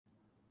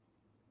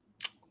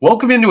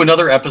Welcome into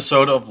another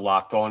episode of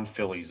Locked On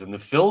Phillies. And the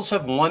Phils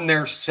have won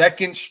their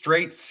second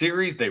straight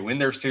series. They win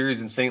their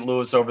series in St.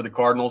 Louis over the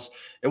Cardinals.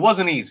 It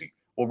wasn't easy.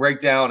 We'll break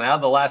down how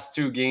the last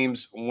two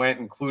games went,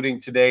 including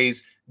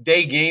today's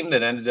day game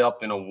that ended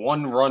up in a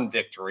one-run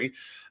victory.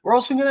 We're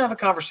also going to have a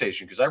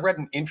conversation because I read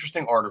an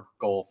interesting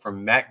article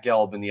from Matt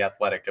Gelb in The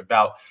Athletic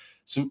about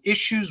some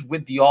issues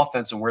with the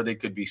offense and where they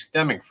could be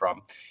stemming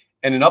from,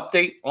 and an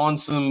update on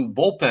some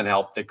bullpen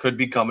help that could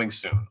be coming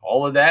soon.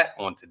 All of that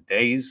on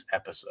today's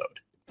episode.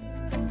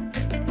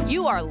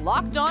 You are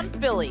Locked On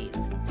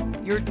Phillies,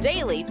 your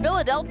daily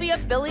Philadelphia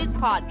Phillies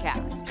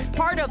podcast.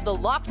 Part of the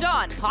Locked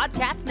On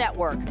Podcast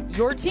Network,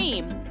 your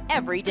team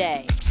every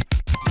day.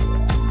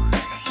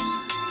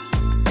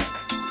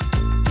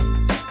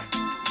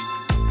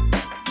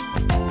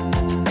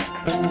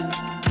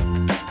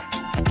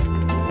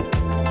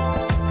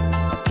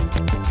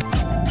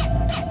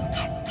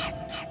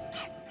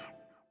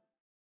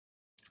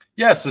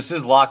 Yes, this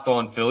is Locked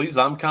On Phillies.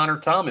 I'm Connor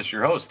Thomas,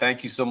 your host.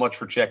 Thank you so much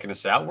for checking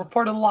us out. We're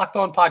part of the Locked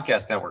On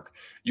Podcast Network,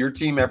 your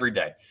team every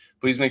day.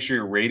 Please make sure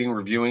you're rating,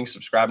 reviewing,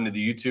 subscribing to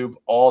the YouTube,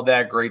 all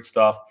that great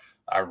stuff.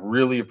 I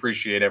really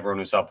appreciate everyone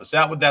who's helped us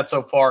out with that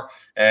so far,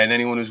 and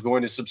anyone who's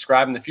going to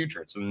subscribe in the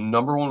future. It's the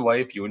number one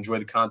way. If you enjoy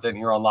the content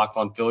here on Locked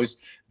On Phillies,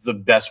 it's the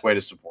best way to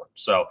support.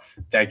 So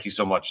thank you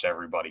so much to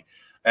everybody.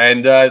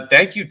 And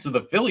thank you to the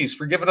Phillies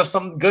for giving us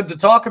something good to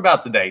talk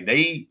about today.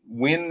 They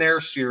win their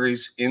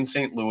series in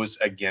St. Louis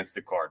against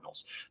the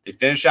Cardinals. They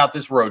finish out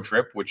this road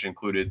trip, which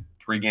included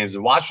 3 games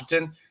in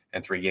Washington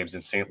and 3 games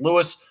in St.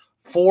 Louis,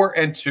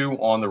 4-2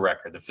 on the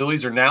record. The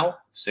Phillies are now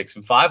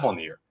 6-5 on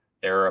the year.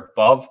 They're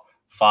above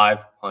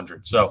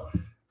 500.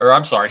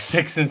 I'm sorry,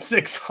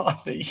 6-6 on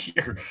the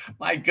year.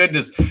 My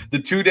goodness, the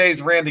 2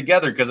 days ran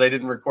together because I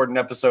didn't record an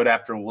episode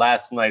after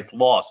last night's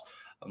loss.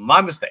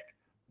 My mistake.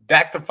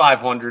 Back to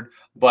 500,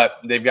 but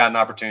they've got an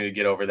opportunity to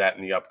get over that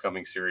in the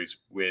upcoming series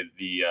with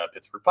the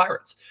Pittsburgh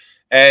Pirates.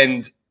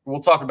 And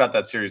we'll talk about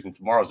that series in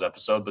tomorrow's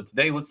episode. But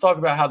today, let's talk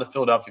about how the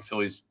Philadelphia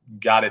Phillies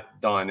got it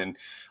done. And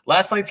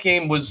last night's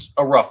game was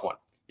a rough one.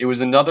 It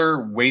was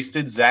another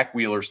wasted Zach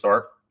Wheeler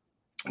start.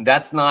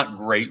 That's not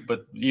great,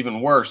 but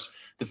even worse,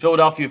 the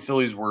Philadelphia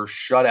Phillies were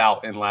shut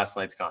out in last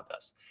night's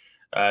contest.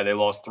 They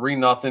lost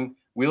 3-0.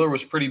 Wheeler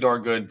was pretty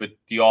darn good, but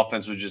the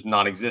offense was just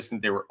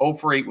non-existent. They were 0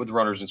 for 8 with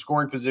runners in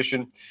scoring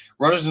position.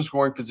 Runners in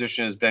scoring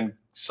position has been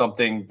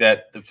something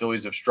that the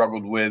Phillies have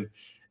struggled with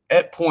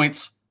at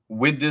points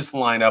with this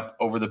lineup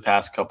over the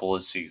past couple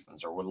of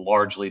seasons, or with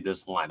largely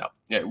this lineup.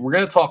 Yeah, we're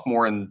going to talk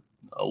more in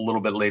a little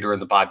bit later in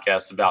the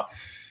podcast about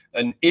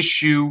an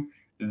issue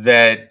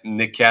that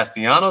Nick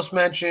Castellanos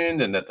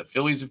mentioned and that the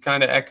Phillies have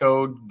kind of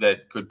echoed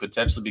that could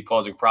potentially be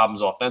causing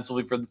problems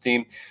offensively for the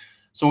team.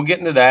 So we'll get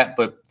into that,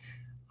 but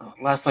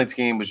last night's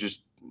game was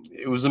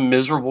it was a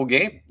miserable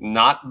game.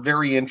 Not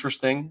very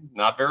interesting,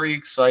 not very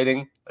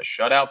exciting. A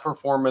shutout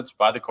performance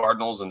by the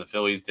Cardinals, and the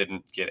Phillies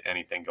didn't get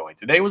anything going.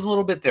 Today was a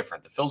little bit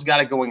different. The Phillies got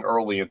it going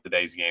early in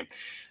today's game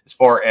as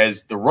far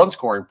as the run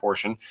scoring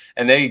portion,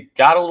 and they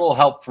got a little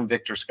help from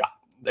Victor Scott.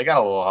 They got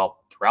a little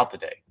help throughout the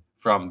day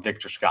from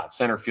Victor Scott,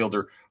 center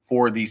fielder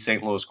for the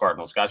St. Louis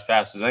Cardinals. Guy's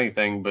fast as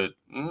anything, but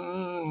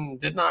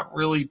did not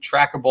really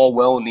track a ball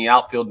well in the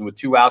outfield. And with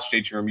 2 outs,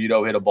 JT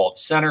Realmuto hit a ball to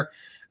center.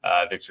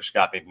 Victor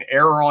Scott made an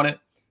error on it.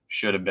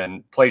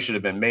 Play should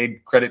have been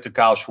made. Credit to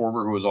Kyle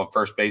Schwarber, who was on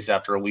first base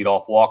after a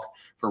leadoff walk,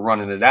 for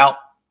running it out.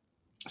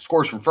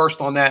 Scores from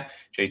first on that.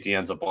 JT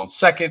ends up on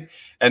second.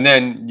 And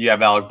then you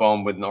have Alec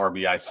Boehm with an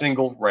RBI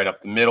single right up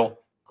the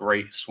middle.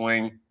 Great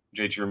swing.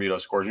 JT Realmuto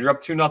scores. You're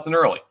up 2-0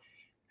 early.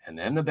 And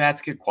then the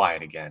bats get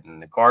quiet again,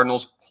 and the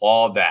Cardinals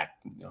claw back.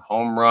 A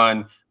home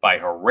run by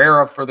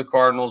Herrera for the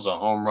Cardinals, a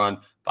home run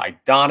by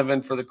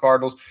Donovan for the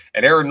Cardinals.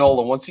 And Aaron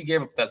Nola, once he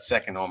gave up that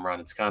second home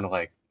run, it's kind of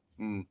like,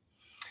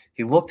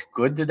 he looked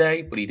good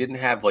today, but he didn't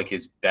have like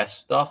his best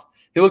stuff.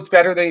 He looked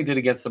better than he did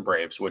against the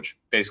Braves, which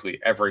basically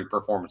every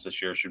performance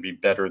this year should be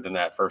better than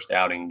that first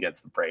outing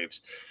against the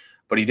Braves.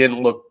 But he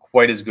didn't look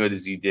quite as good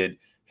as he did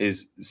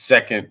his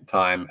second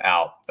time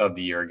out of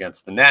the year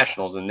against the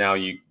Nationals. And now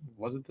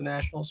was it the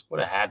Nationals? Would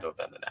have had to have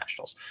been the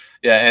Nationals.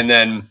 Yeah, and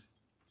then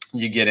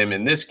you get him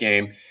in this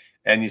game,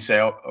 and you say,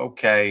 oh,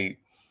 okay,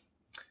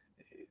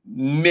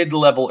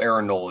 mid-level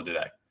Aaron Nola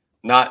today.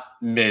 Not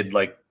mid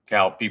like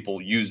how people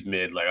use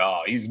mid, like,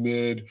 oh, he's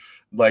mid.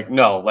 Like,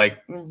 no, like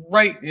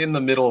right in the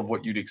middle of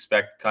what you'd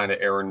expect kind of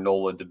Aaron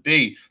Nola to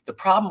be. The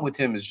problem with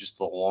him is just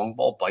the long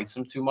ball bites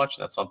him too much.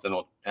 That's something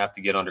he'll have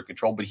to get under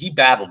control. But he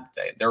battled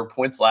today. There were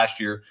points last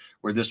year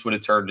where this would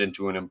have turned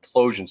into an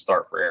implosion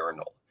start for Aaron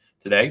Nola.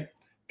 Today,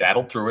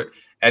 battled through it,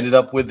 ended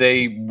up with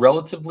a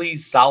relatively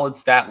solid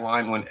stat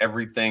line when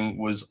everything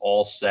was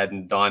all said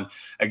and done.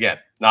 Again,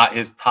 not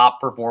his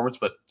top performance,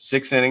 but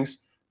 6 innings,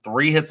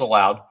 3 hits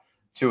allowed.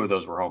 2 of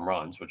those were home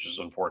runs, which is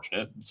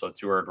unfortunate. So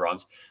 2 earned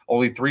runs,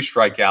 only 3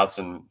 strikeouts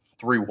and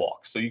 3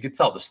 walks. So you could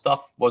tell the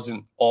stuff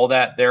wasn't all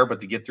that there,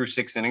 but to get through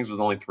 6 innings with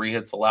only 3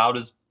 hits allowed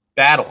is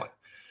battling.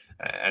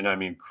 And I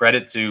mean,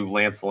 credit to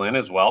Lance Lynn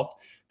as well,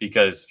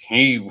 because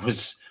he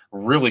was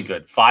Really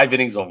good. 5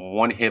 innings on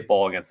 1 hit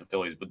ball against the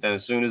Phillies. But then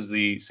as soon as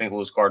the St.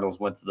 Louis Cardinals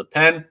went to the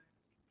pen,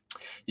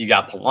 you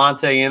got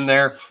Palante in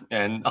there,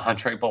 and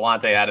Andre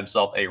Palante had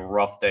himself a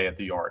rough day at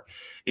the yard.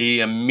 He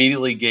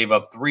immediately gave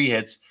up 3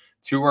 hits,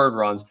 2 earned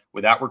runs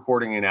without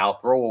recording an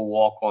out, throw a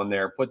walk on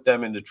there, put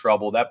them into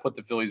trouble. That put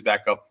the Phillies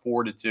back up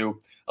 4-2,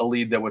 a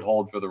lead that would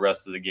hold for the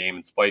rest of the game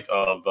in spite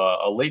of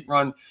a late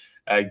run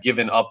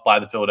given up by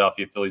the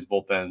Philadelphia Phillies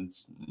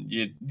bullpens.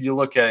 You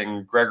look at it,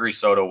 and Gregory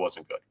Soto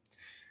wasn't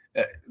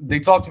good. They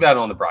talked about it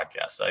on the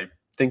broadcast. I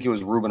think it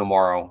was Ruben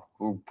Amaro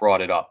who brought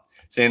it up,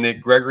 saying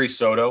that Gregory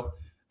Soto,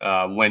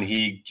 when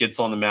he gets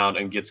on the mound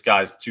and gets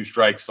guys 2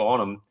 strikes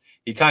on him,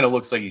 he kind of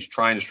looks like he's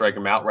trying to strike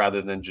him out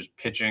rather than just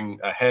pitching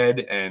ahead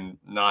and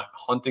not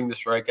hunting the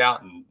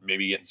strikeout and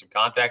maybe getting some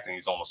contact, and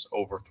he's almost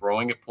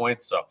overthrowing at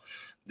points. So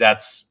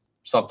that's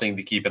something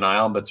to keep an eye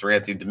on. But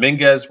Seranthony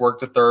Dominguez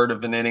worked a third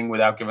of an inning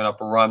without giving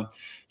up a run.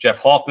 Jeff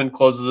Hoffman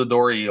closes the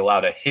door. He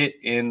allowed a hit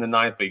in the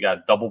 9th, but he got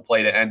a double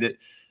play to end it,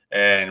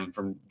 and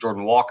from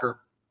Jordan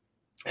Walker.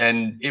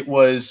 And it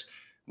was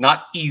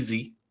not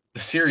easy. The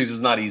series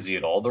was not easy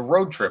at all. The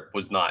road trip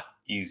was not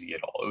easy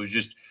at all. It was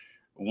just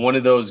one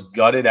of those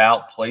gutted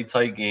out, play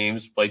tight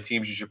games, play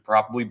teams you should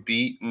probably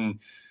beat and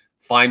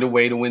find a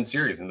way to win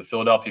series. And the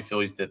Philadelphia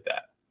Phillies did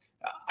that.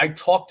 I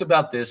talked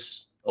about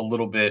this a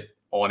little bit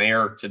on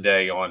air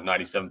today on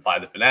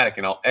 97.5 The Fanatic,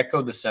 and I'll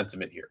echo the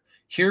sentiment here.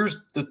 Here's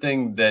the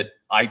thing that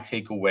I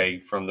take away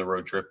from the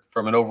road trip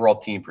from an overall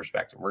team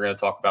perspective. We're going to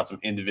talk about some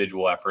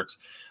individual efforts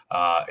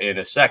in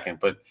a second,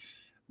 but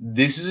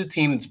this is a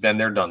team that's been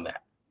there, done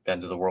that. Been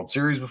to the World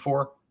Series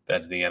before,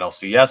 been to the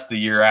NLCS the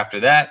year after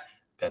that,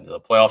 been to the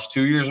playoffs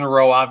 2 years in a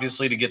row,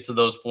 obviously, to get to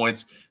those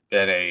points.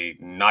 Been a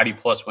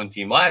 90-plus win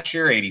team last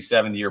year,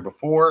 87 the year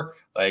before,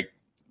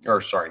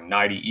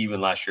 90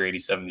 even last year,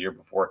 87 the year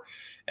before.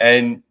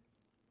 And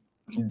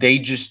they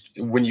just,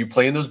 when you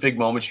play in those big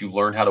moments, you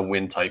learn how to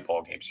win tight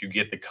ball games. You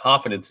get the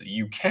confidence that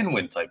you can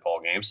win tight ball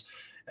games.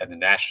 And the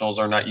Nationals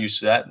are not used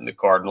to that. And the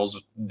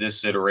Cardinals,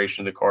 this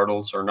iteration of the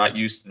Cardinals, are not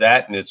used to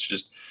that. And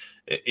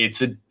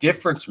it's a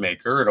difference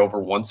maker. At over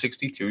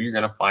 162, you're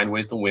going to find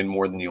ways to win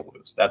more than you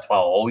lose. That's why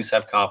I'll always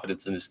have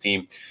confidence in this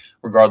team,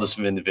 regardless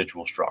of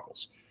individual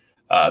struggles.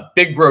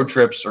 Big road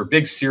trips, or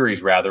big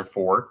series rather,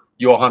 for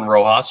Johan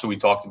Rojas, who we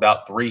talked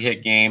about,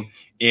 3-hit game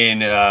in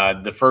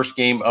the first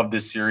game of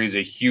this series,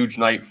 a huge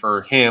night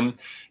for him.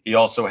 He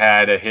also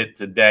had a hit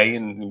today,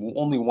 and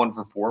only 1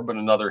 for 4, but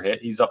another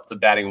hit. He's up to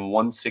batting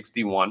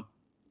 161.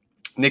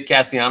 Nick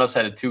Castellanos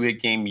had a 2-hit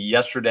game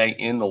yesterday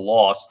in the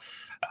loss.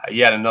 He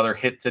had another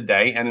hit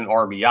today and an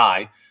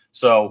RBI.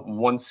 So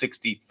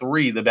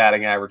 163, the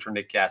batting average for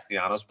Nick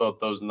Castellanos. Both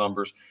those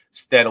numbers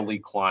steadily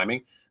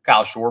climbing.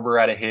 Kyle Schwarber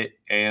had a hit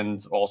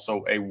and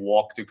also a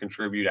walk to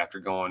contribute after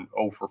going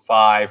 0 for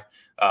 5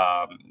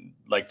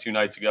 like 2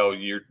 nights ago.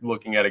 You're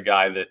looking at a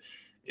guy that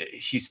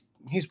he's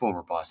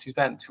boomer bust. He's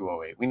batting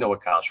 208. We know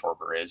what Kyle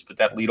Schwarber is, but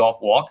that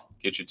leadoff walk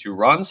gets you 2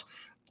 runs.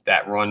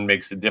 That run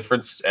makes a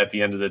difference at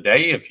the end of the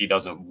day. If he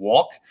doesn't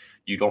walk,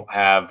 you don't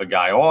have a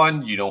guy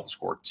on, you don't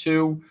score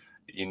 2.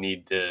 You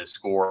need to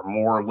score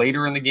more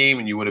later in the game,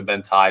 and you would have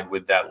been tied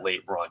with that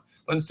late run.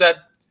 But instead,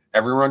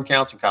 every run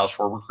counts, and Kyle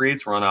Schwarber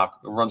creates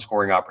run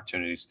scoring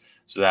opportunities,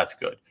 so that's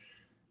good.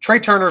 Trey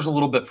Turner's a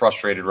little bit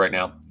frustrated right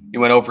now. He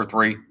went 0 for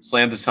 3,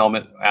 slammed his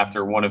helmet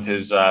after one of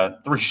his 3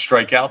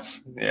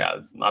 strikeouts. Yeah,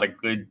 it's not a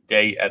good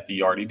day at the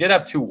yard. He did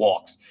have 2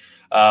 walks,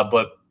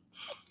 but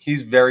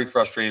he's very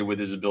frustrated with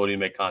his ability to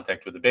make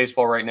contact with the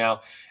baseball right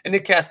now. And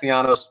Nick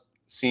Castellanos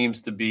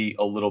seems to be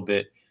a little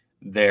bit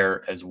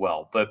there as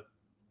well. But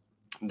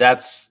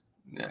that's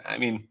going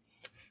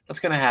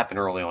to happen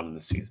early on in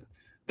the season.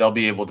 They'll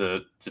be able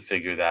to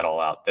figure that all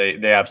out. They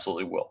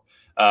absolutely will.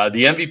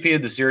 The MVP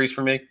of the series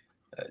for me,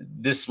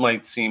 this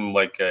might seem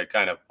like a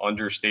kind of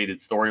understated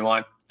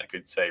storyline. I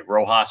could say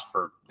Rojas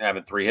for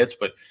having 3 hits,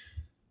 but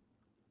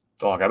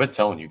dog, I've been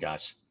telling you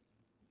guys,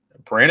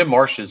 Brandon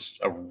Marsh is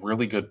a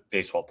really good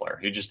baseball player.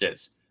 He just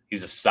is.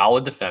 He's a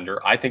solid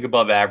defender. I think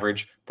above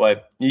average,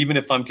 but even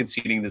if I'm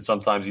conceding that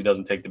sometimes he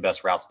doesn't take the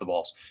best routes to the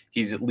balls,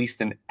 he's at least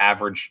an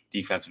average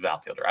defensive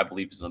outfielder. I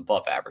believe he's an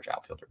above average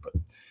outfielder, but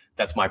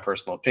that's my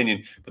personal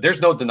opinion. But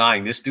there's no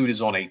denying this dude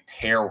is on a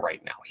tear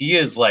right now. He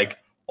is like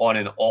on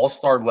an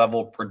all-star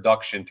level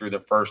production through the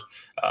first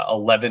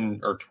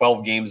 11 or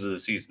 12 games of the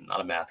season.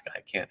 Not a math guy.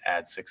 I can't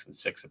add 6 and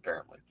 6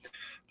 apparently.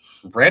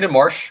 Brandon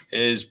Marsh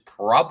is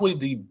probably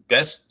the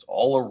best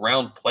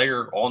all-around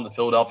player on the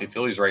Philadelphia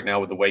Phillies right now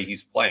with the way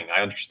he's playing.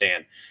 I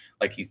understand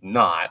like he's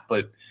not,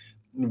 but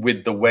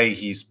with the way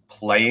he's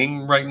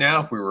playing right now,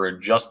 if we were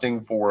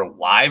adjusting for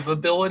live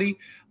ability,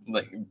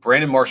 like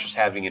Brandon Marsh is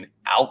having an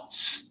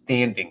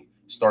outstanding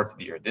start to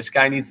the year. This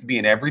guy needs to be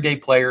an everyday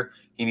player.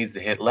 He needs to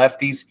hit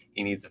lefties.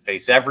 He needs to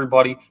face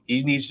everybody.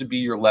 He needs to be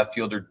your left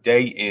fielder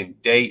day in,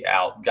 day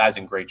out. Guy's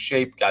in great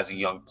shape. Guy's a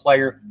young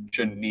player.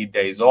 Shouldn't need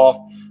days off.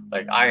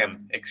 Like, I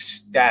am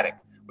ecstatic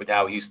with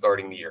how he's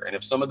starting the year. And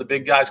if some of the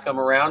big guys come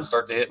around,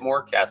 start to hit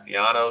more,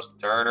 Castellanos,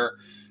 Turner,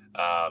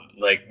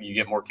 like you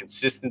get more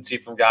consistency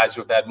from guys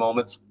who have had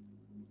moments,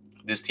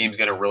 this team's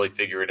going to really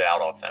figure it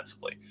out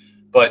offensively.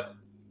 but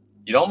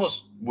you'd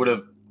almost would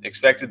have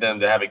expected them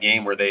to have a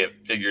game where they have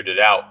figured it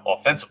out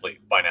offensively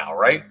by now,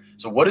 right?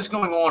 So what is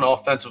going on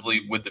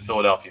offensively with the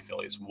Philadelphia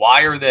Phillies?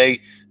 Why are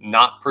they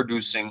not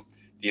producing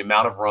the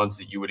amount of runs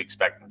that you would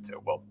expect them to?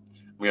 Well,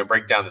 I'm going to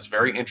break down this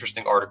very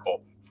interesting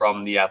article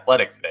from The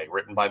Athletic today,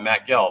 written by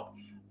Matt Gelb,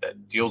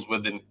 that deals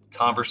with the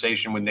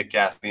conversation with Nick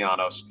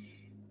Castellanos.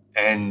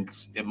 And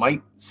it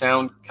might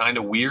sound kind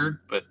of weird,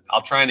 but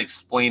I'll try and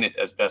explain it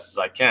as best as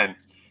I can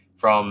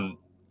from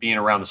being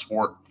around the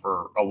sport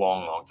for a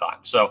long, long time.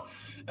 So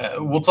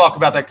we'll talk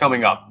about that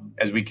coming up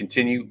as we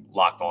continue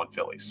Locked On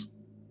Phillies.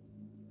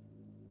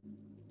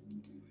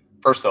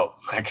 First, though,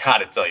 I got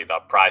to tell you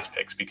about Prize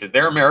Picks because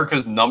they're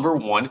America's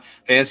 #1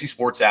 fantasy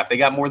sports app. They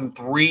got more than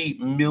 3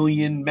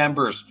 million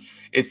members.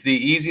 It's the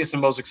easiest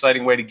and most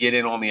exciting way to get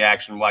in on the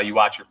action while you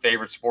watch your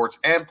favorite sports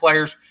and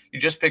players. You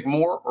just pick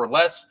more or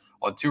less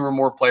on 2 or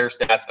more player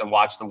stats and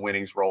watch the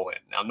winnings roll in.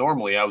 Now,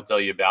 normally I would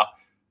tell you about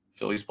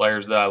Phillies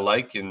players that I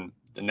like in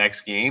the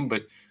next game,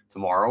 but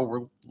tomorrow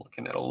we're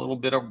looking at a little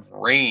bit of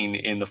rain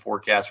in the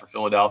forecast for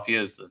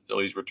Philadelphia as the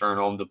Phillies return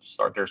home to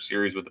start their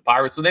series with the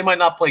Pirates, so they might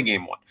not play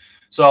game 1.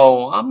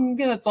 So I'm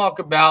going to talk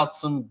about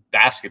some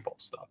basketball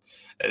stuff.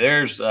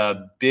 There's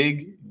a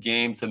big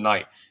game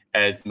tonight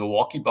as the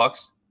Milwaukee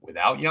Bucks,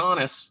 without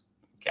Giannis,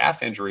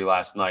 calf injury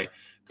last night,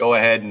 go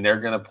ahead and they're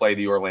going to play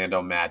the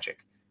Orlando Magic.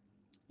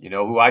 You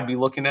know who I'd be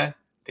looking at?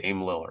 Dame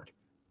Lillard.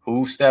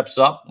 Who steps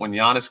up when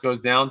Giannis goes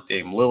down?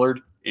 Dame Lillard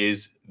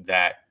is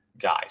that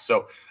guy.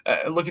 So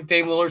look at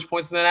Dame Lillard's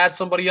points and then add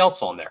somebody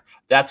else on there.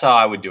 That's how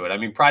I would do it. I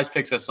mean, Prize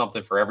Picks has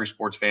something for every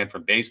sports fan,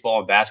 from baseball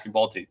and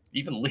basketball to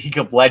even League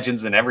of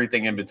Legends and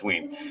everything in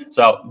between.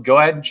 So go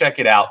ahead and check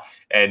it out,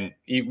 and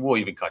we'll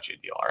even cut you a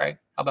deal, all right?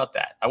 How about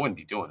that? I wouldn't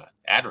be doing an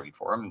ad read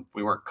for them if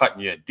we weren't cutting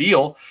you a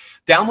deal.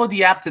 Download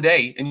the app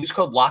today and use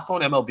code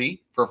LOCKEDONMLB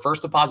for a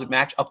first deposit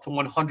match up to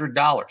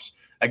 $100.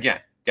 Again,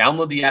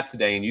 download the app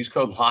today and use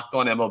code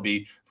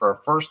LOCKEDONMLB for a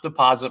first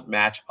deposit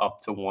match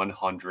up to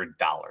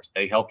 $100.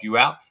 They help you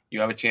out.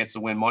 You have a chance to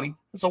win money.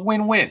 It's a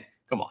win-win.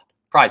 Come on.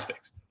 Prize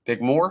Picks.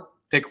 Pick more,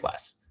 pick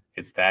less.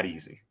 It's that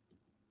easy.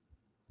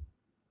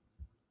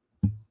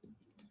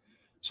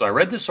 So I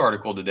read this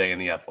article today in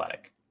The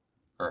Athletic,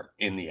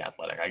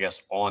 I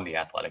guess on The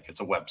Athletic. It's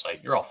a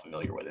website. You're all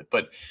familiar with it.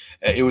 But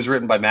it was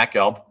written by Matt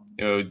Gelb,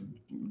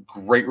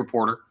 great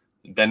reporter.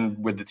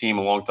 Been with the team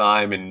a long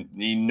time, and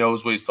he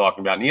knows what he's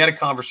talking about. And he had a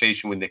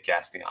conversation with Nick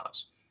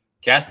Castellanos.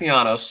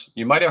 Castellanos,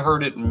 you might have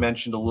heard it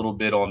mentioned a little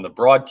bit on the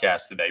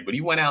broadcast today, but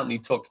he went out and he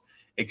took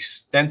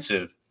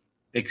extensive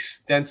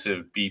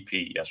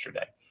BP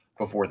yesterday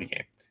before the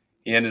game.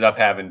 He ended up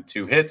having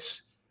 2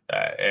 hits,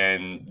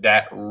 and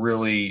that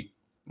really,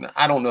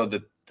 I don't know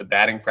that the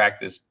batting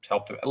practice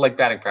helped him. Like,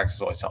 batting practice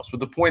always helps.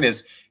 But the point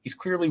is, he's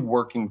clearly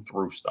working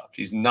through stuff.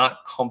 He's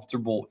not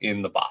comfortable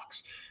in the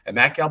box. And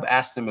Matt Gelb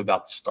asked him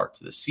about the start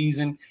to the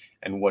season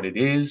and what it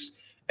is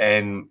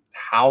and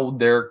how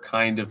they're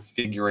kind of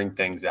figuring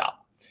things out.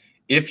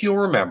 If you'll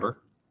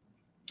remember,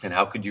 and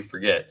how could you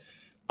forget,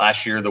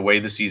 last year the way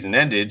the season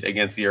ended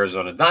against the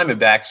Arizona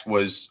Diamondbacks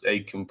was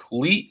a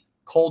complete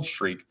cold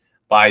streak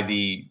by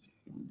the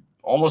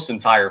almost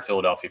entire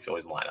Philadelphia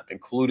Phillies lineup,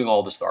 including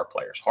all the star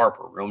players: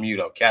 Harper,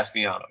 Realmuto,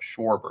 Castellanos,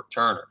 Schwarber,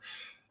 Turner,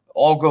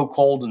 all go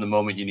cold in the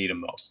moment you need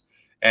them most.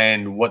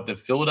 And what the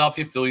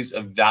Philadelphia Phillies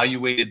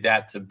evaluated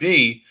that to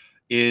be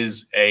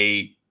is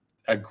a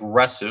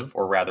aggressive,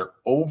 or rather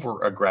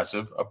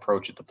over-aggressive,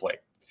 approach at the plate.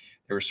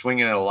 They were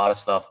swinging at a lot of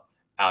stuff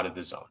out of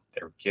the zone.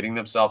 They were getting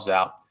themselves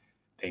out.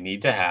 They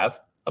need to have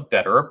a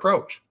better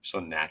approach. So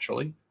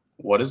naturally,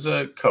 what does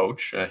a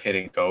coach, a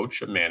hitting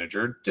coach, a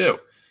manager do?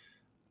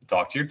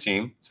 Talk to your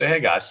team. Say, hey,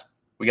 guys,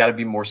 we got to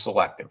be more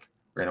selective.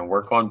 We're going to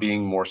work on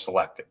being more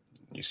selective.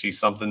 You see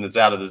something that's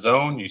out of the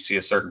zone, you see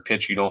a certain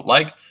pitch you don't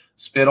like,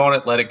 spit on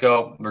it, let it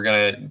go. We're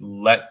going to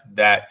let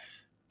that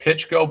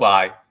pitch go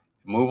by,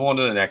 move on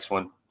to the next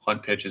one,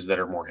 hunt pitches that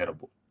are more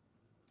hittable.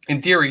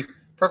 In theory,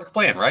 perfect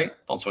plan, right?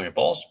 Don't swing at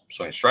balls,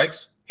 swing at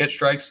strikes, hit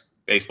strikes.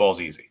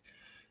 Baseball's easy.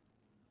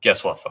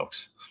 Guess what,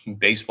 folks?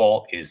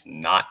 Baseball is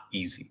not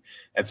easy.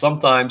 And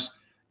sometimes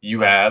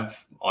you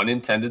have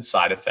unintended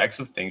side effects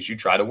of things you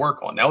try to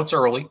work on. Now, it's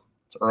early.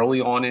 It's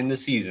early on in the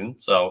season,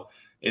 so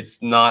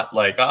it's not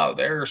like, oh,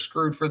 they're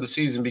screwed for the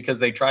season because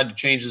they tried to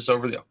change this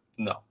over the –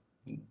 no.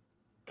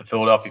 The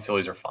Philadelphia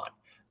Phillies are fine.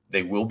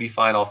 They will be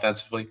fine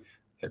offensively.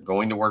 They're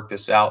going to work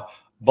this out.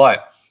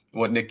 But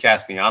what Nick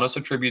Castellanos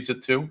attributes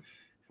it to, and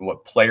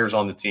what players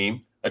on the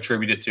team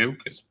attribute it to,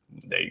 because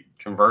they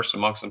converse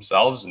amongst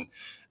themselves, and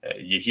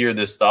you hear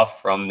this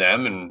stuff from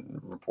them,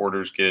 and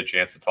reporters get a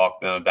chance to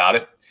talk to them about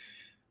it.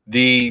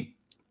 The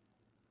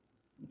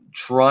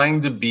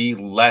trying to be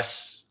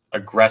less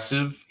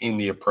aggressive in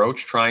the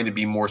approach, trying to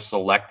be more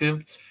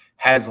selective,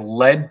 has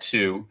led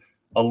to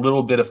a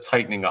little bit of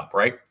tightening up,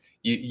 right?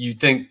 You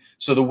think,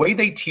 so the way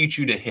they teach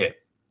you to hit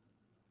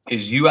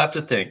is you have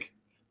to think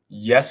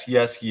yes,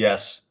 yes,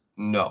 yes,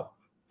 no,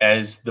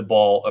 as the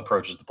ball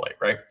approaches the plate,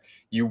 right?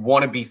 You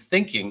want to be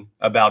thinking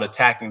about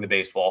attacking the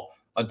baseball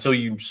until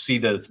you see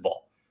that it's a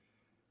ball,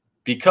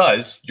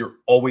 because you're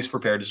always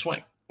prepared to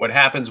swing. What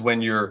happens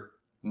when you're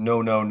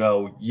no, no,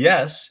 no,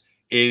 yes,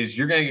 is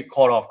you're going to get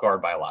caught off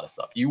guard by a lot of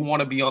stuff. You want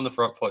to be on the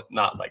front foot,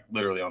 not like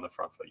literally on the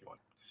front foot,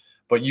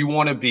 but you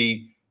want to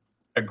be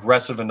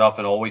aggressive enough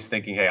and always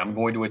thinking, hey, I'm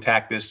going to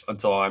attack this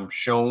until I'm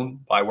shown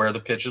by where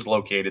the pitch is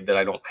located that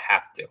I don't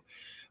have to.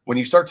 When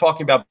you start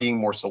talking about being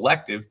more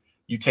selective,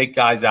 you take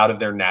guys out of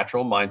their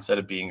natural mindset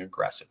of being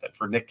aggressive. And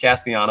for Nick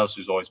Castellanos,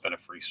 who's always been a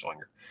free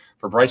swinger,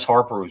 for Bryce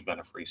Harper, who's been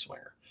a free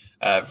swinger,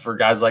 for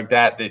guys like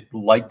that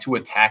like to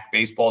attack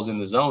baseballs in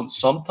the zone,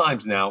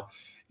 sometimes now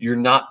you're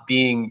not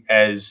being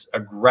as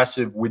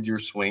aggressive with your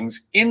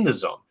swings in the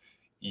zone.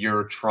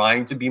 You're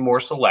trying to be more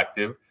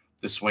selective.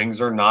 The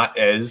swings are not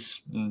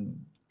as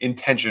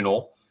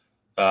intentional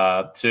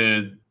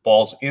to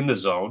balls in the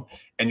zone,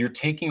 and you're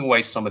taking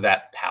away some of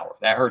that power.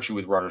 That hurts you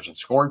with runners in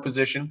scoring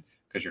position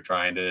because you're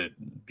trying to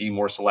be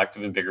more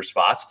selective in bigger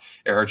spots.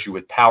 It hurts you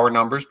with power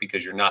numbers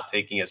because you're not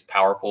taking as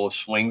powerful of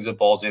swings at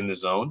balls in the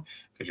zone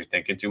because you're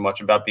thinking too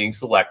much about being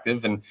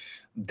selective. And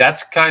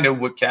that's kind of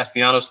what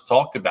Castellanos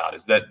talked about,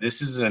 is that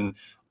this is an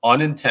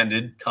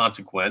unintended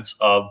consequence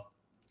of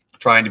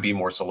trying to be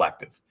more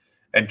selective.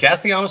 And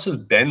Castellanos has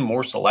been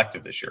more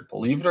selective this year.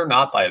 Believe it or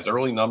not, by his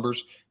early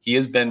numbers, he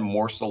has been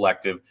more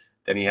selective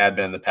than he had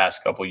been the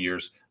past couple of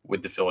years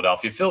with the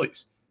Philadelphia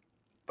Phillies.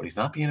 But he's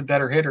not being a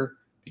better hitter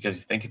because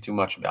he's thinking too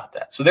much about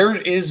that. So there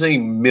is a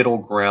middle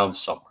ground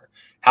somewhere.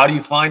 How do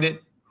you find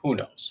it? Who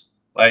knows?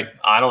 Like,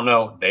 I don't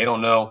know. They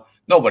don't know.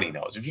 Nobody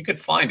knows. If you could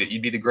find it,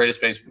 you'd be the greatest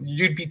baseball.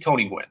 You'd be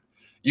Tony Gwynn.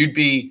 You'd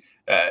be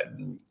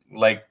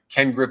like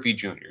Ken Griffey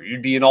Jr.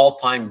 You'd be an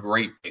all-time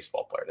great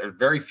baseball player. There's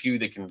very few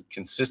that can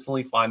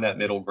consistently find that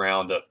middle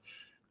ground of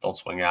don't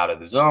swing out of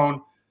the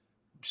zone,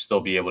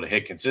 still be able to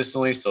hit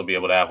consistently, still be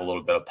able to have a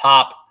little bit of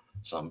pop.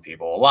 Some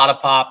people, a lot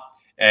of pop.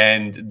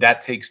 And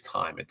that takes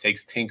time. It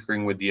takes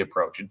tinkering with the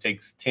approach. It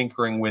takes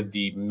tinkering with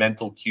the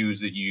mental cues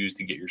that you use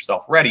to get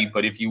yourself ready.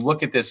 But if you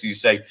look at this and you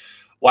say,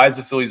 why is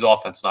the Phillies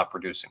offense not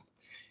producing?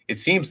 It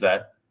seems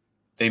that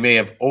they may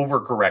have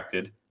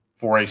overcorrected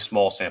for a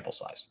small sample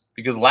size.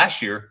 Because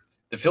last year,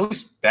 the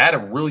Phillies had a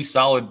really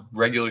solid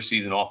regular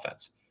season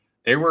offense.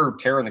 They were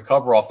tearing the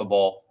cover off the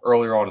ball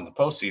earlier on in the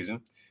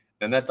postseason.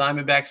 Then that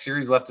Diamondback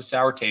series left a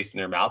sour taste in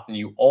their mouth, and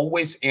you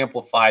always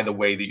amplify the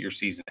way that your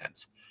season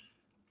ends.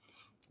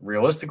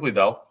 Realistically,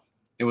 though,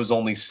 it was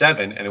only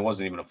 7, and it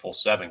wasn't even a full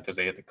 7 because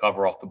they hit the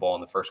cover off the ball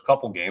in the first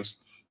couple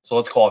games. So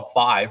let's call it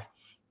 5.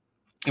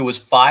 It was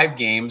 5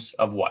 games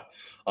of what?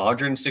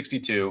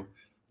 162,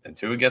 and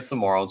 2 against the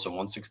Marlins, so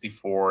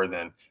 164,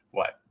 then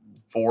what?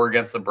 4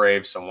 against the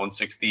Braves, so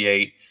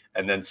 168,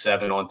 and then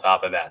 7 on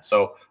top of that.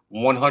 So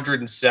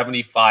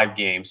 175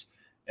 games,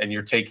 and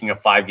you're taking a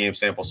 5-game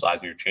sample size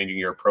and you're changing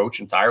your approach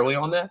entirely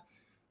on that.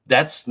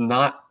 That's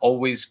not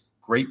always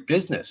great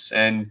business.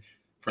 And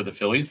for the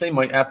Phillies, they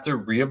might have to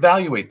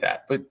reevaluate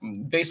that. But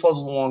baseball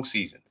is a long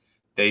season.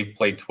 They've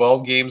played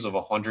 12 games of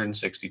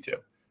 162.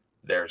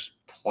 There's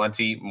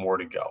plenty more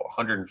to go,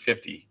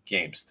 150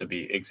 games to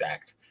be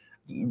exact,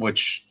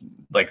 which,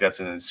 like, that's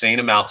an insane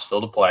amount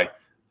still to play.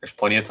 There's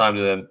plenty of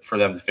time for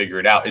them to figure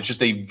it out. It's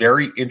just a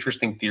very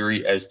interesting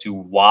theory as to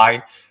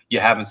why you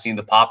haven't seen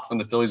the pop from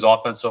the Phillies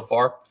offense so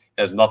far.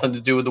 It has nothing to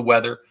do with the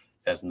weather.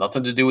 It has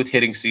nothing to do with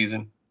hitting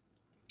season.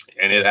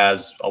 And it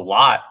has a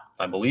lot,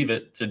 I believe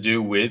it, to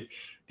do with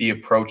the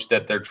approach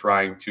that they're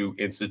trying to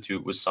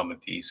institute with some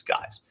of these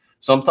guys.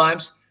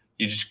 Sometimes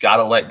you just got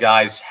to let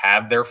guys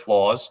have their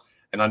flaws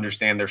and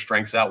understand their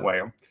strengths outweigh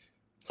them.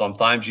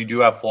 Sometimes you do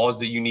have flaws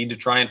that you need to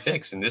try and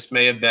fix. And this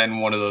may have been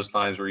one of those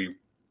times where you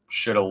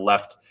should have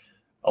left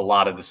a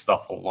lot of the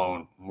stuff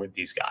alone with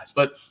these guys.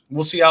 But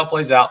we'll see how it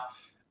plays out.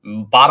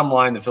 Bottom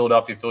line, the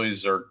Philadelphia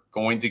Phillies are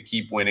going to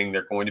keep winning.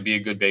 They're going to be a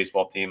good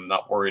baseball team. I'm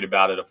not worried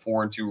about it. A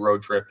 4-2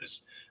 road trip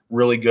is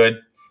really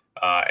good.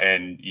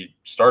 And you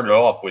started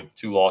off with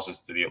 2 losses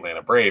to the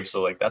Atlanta Braves.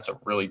 So, like, that's a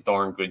really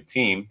darn good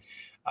team.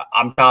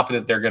 I'm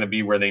confident they're going to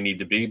be where they need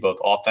to be, both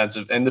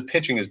offensive, and the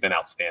pitching has been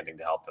outstanding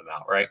to help them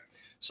out, right?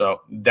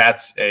 So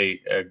that's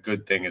a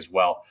good thing as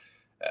well.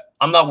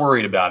 I'm not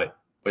worried about it,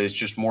 but it's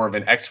just more of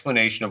an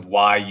explanation of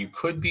why you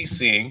could be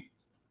seeing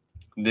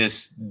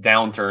this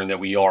downturn that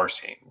we are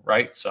seeing,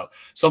 right? So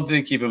something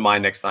to keep in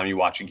mind next time you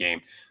watch a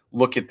game.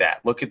 Look at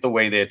that. Look at the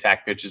way they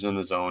attack pitches in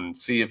the zone and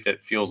see if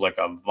it feels like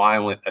a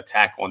violent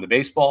attack on the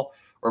baseball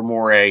or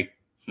more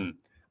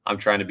I'm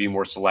trying to be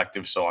more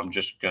selective, so I'm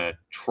just going to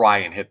try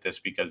and hit this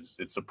because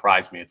it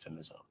surprised me it's in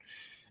the zone.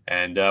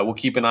 And we'll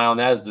keep an eye on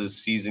that as the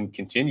season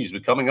continues.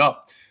 But coming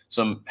up,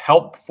 some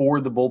help for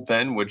the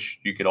bullpen, which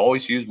you could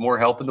always use more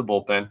help in the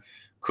bullpen,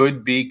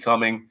 could be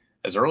coming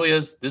as early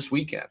as this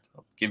weekend.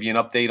 I'll give you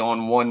an update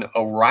on one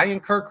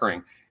Orion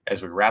Kerkering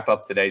as we wrap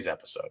up today's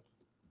episode.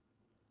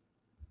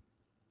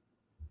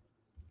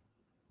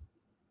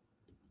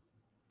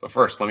 But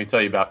first, let me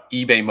tell you about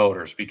eBay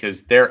Motors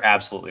because they're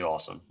absolutely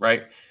awesome,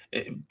 right?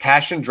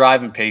 Passion,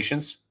 drive, and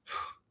patience,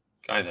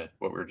 kind of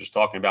what we were just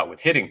talking about with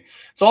hitting.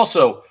 It's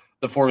also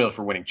the formula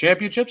for winning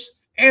championships,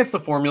 and it's the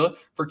formula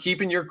for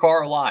keeping your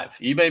car alive.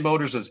 eBay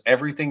Motors has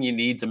everything you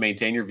need to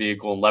maintain your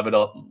vehicle and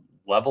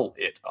level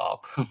it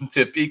up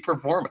to peak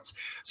performance.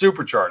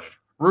 Supercharger,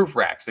 roof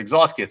racks,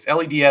 exhaust kits,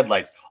 LED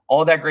headlights,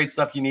 all that great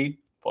stuff you need,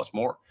 plus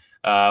more.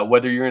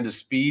 Whether you're into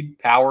speed,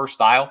 power,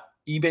 style,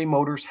 eBay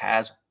Motors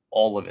has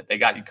all of it. They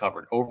got you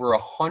covered. Over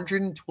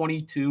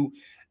 122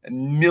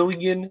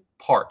 million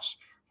parts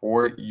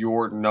for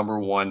your number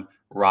one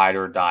ride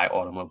or die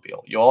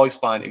automobile. You'll always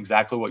find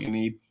exactly what you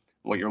need,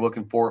 what you're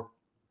looking for.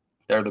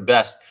 They're the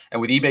best. And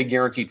with eBay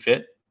Guaranteed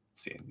Fit,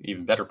 see,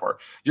 even better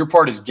part, your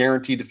part is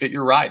guaranteed to fit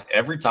your ride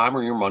every time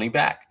or your money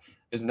back.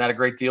 Isn't that a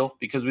great deal?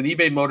 Because with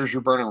eBay Motors,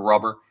 you're burning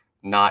rubber,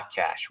 not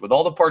cash. With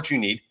all the parts you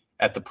need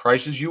at the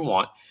prices you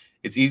want,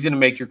 it's easy to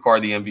make your car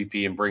the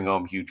MVP and bring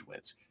home huge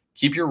wins.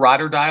 Keep your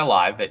ride or die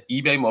alive at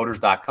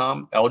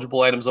ebaymotors.com.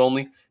 Eligible items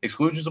only.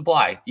 Exclusions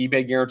apply.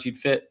 eBay Guaranteed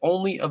Fit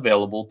only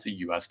available to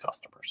U.S.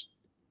 customers.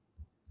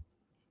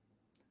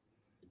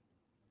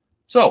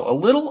 So a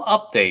little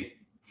update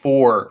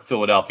for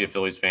Philadelphia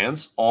Phillies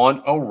fans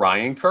on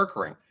Orion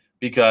Kerkering,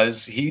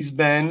 because he's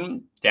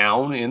been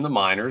down in the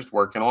minors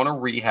working on a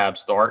rehab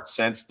start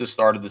since the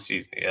start of the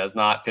season. He has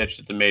not pitched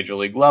at the major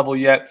league level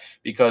yet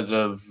because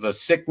of the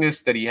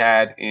sickness that he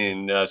had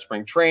in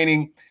spring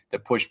training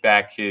that pushed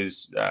back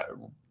his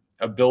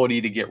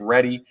ability to get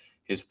ready,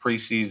 his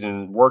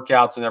preseason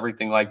workouts and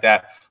everything like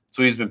that.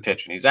 So he's been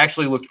pitching. He's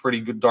actually looked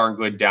pretty good, darn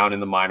good down in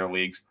the minor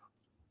leagues.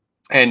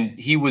 And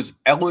he was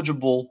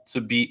eligible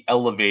to be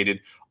elevated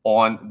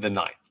on the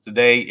 9th.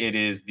 Today it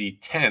is the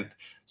 10th.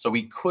 So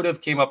he could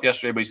have came up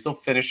yesterday, but he's still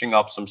finishing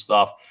up some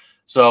stuff.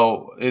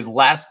 So his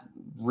last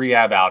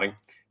rehab outing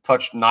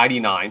touched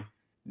 99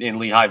 in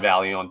Lehigh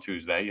Valley on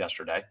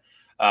yesterday.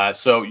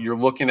 So you're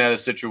looking at a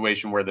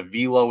situation where the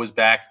velo is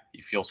back.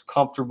 He feels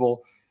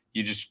comfortable.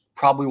 You just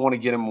probably want to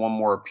get him one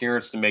more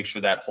appearance to make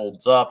sure that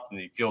holds up and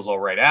he feels all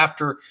right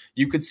after.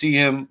 You could see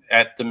him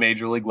at the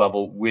major league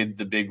level with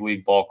the big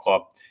league ball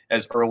club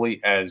as early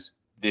as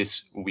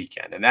this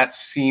weekend. And that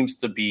seems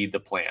to be the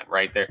plan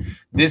right there.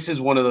 This is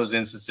one of those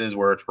instances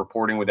where it's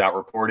reporting without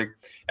reporting.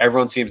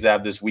 Everyone seems to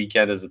have this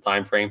weekend as a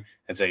time frame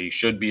and say he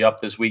should be up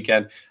this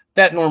weekend.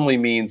 That normally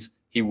means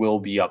he will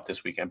be up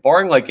this weekend.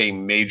 Barring like a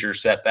major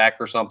setback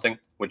or something,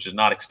 which is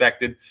not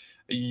expected,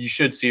 you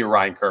should see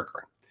Orion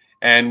Kerkering.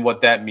 And what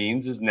that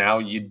means is now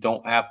you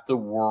don't have to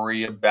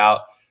worry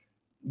about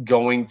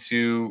going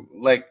to,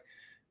 like,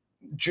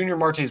 Junior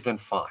Marte's been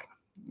fine.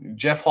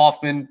 Jeff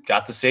Hoffman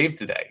got the save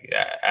today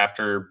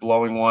after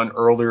blowing one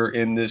earlier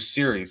in this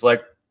series.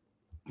 Like,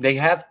 they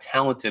have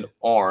talented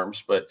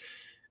arms, but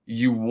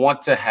you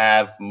want to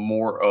have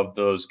more of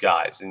those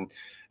guys. And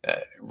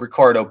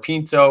Ricardo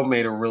Pinto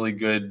made a really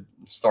good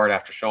start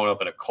after showing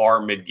up in a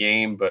car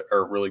mid-game, or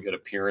a really good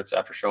appearance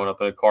after showing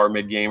up in a car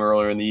mid-game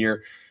earlier in the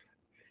year.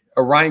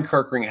 Orion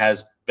Kerkering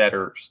has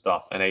better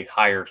stuff and a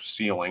higher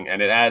ceiling,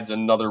 and it adds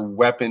another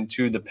weapon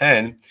to the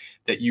pen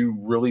that you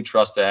really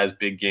trust that has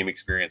big game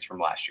experience from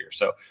last year.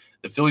 So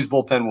the Phillies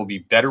bullpen will be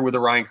better with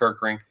Orion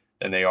Kerkering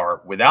than they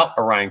are without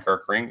Orion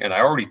Kerkering, and I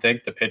already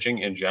think the pitching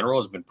in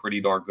general has been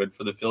pretty darn good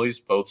for the Phillies,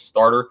 both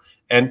starter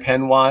and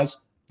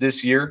pen-wise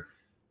this year.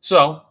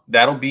 So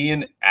that'll be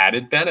an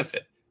added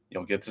benefit.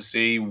 You'll get to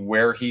see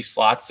where he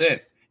slots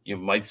in. You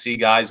might see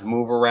guys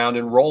move around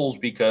in roles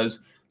because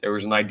there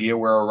was an idea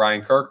where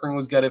Orion Kerkering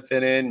was going to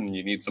fit in, and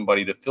you need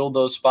somebody to fill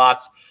those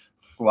spots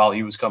while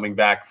he was coming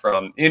back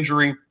from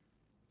injury.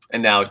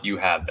 And now you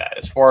have that.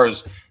 As far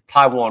as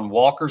Taijuan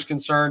Walker's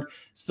concerned,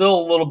 still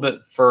a little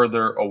bit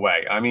further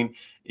away. I mean,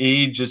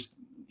 it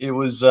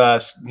was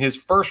his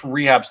first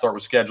rehab start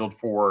was scheduled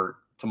for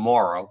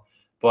tomorrow,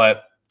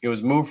 but it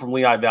was moved from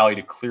Lehigh Valley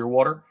to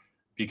Clearwater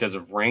because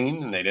of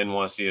rain, and they didn't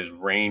want to see his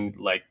rain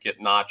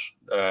knock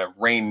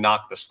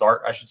the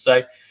start, I should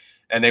say.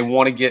 And they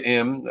want to get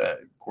him,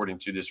 according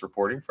to this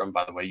reporting from,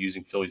 by the way,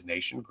 using Phillies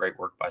Nation, great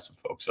work by some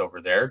folks over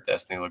there,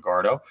 Destiny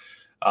Legardo.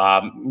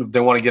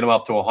 They want to get him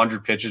up to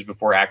 100 pitches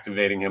before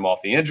activating him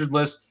off the injured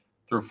list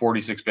through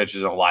 46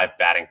 pitches in a live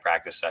batting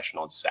practice session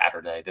on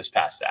this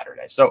past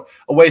Saturday. So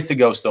a ways to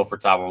go still for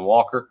Taijuan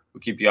Walker.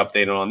 We'll keep you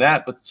updated on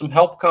that, but some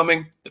help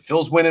coming. The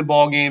Phils winning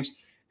ball games,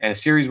 and a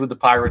series with the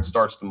Pirates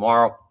starts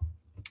tomorrow.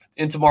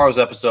 In tomorrow's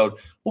episode,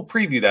 we'll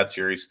preview that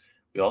series.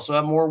 We also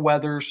have more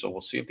weather, so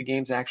we'll see if the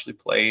game's actually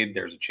played.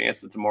 There's a chance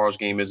that tomorrow's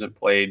game isn't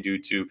played due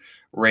to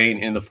rain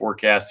in the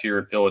forecast here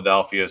in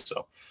Philadelphia,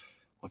 so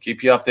we'll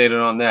keep you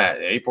updated on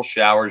that. April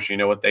showers, you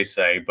know what they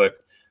say.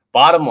 But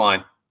bottom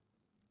line,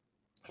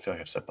 I feel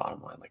like I've said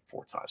bottom line like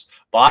 4 times.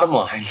 Bottom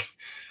line,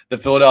 the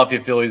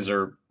Philadelphia Phillies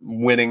are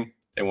winning.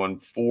 They won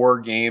 4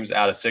 games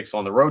out of 6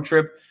 on the road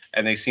trip,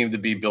 and they seem to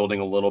be building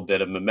a little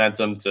bit of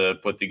momentum to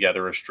put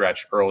together a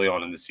stretch early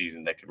on in the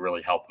season that could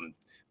really help them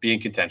be in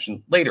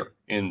contention later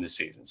in the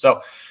season.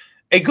 So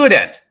a good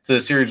end to the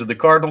series with the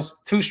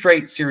Cardinals. 2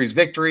 straight series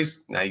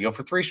victories. Now you go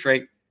for 3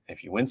 straight.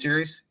 If you win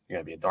series, you're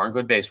going to be a darn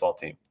good baseball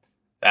team.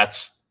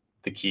 That's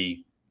the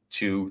key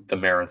to the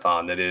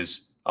marathon that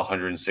is a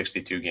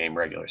 162-game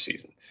regular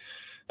season.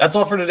 That's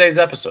all for today's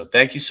episode.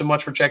 Thank you so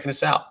much for checking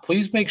us out.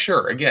 Please make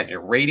sure, again, you're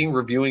rating,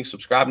 reviewing,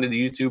 subscribing to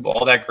the YouTube,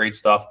 all that great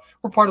stuff.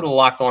 We're part of the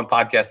Locked On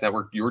Podcast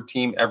Network, your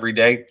team every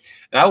day.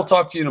 And I will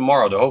talk to you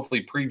tomorrow to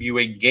hopefully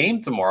preview a game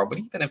tomorrow, but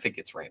even if it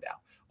gets rained out,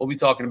 we'll be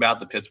talking about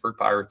the Pittsburgh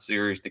Pirates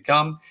series to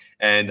come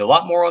and a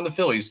lot more on the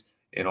Phillies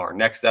in our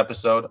next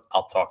episode.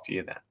 I'll talk to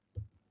you then.